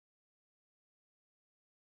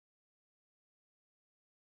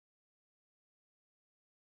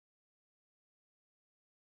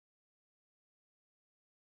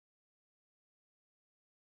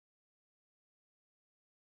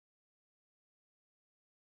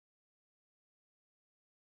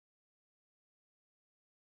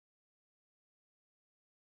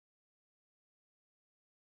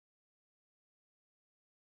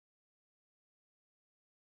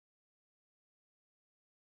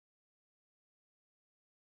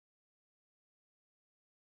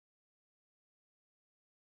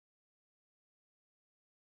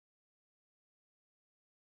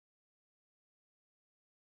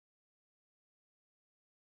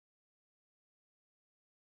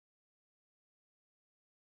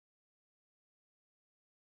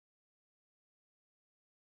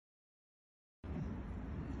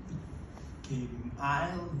Okay, I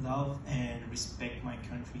love and respect my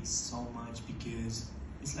country so much because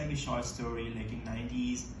it's like a short story, like in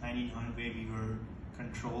 90s, 1900, we were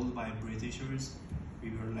controlled by Britishers. We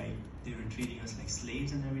were like, they were treating us like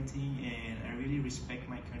slaves and everything. And I really respect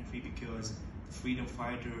my country because the freedom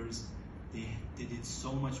fighters, they did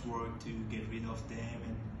so much work to get rid of them.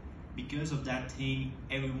 And because of that thing,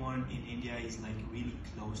 everyone in India is like really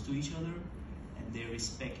close to each other and they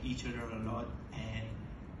respect each other a lot. And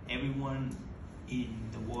everyone in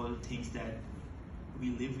the world thinks that we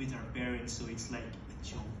live with our parents, so it's like a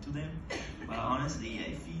joke to them. But honestly,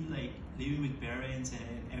 I feel like living with parents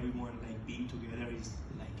and everyone like being together is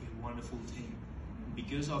like a wonderful thing.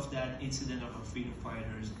 Because of that incident of our freedom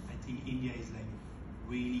fighters, I think India is like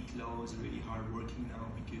really close, really hardworking now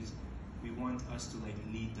because we want us to like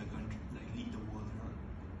lead the country, like lead the world around.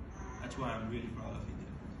 That's why I'm really proud of India.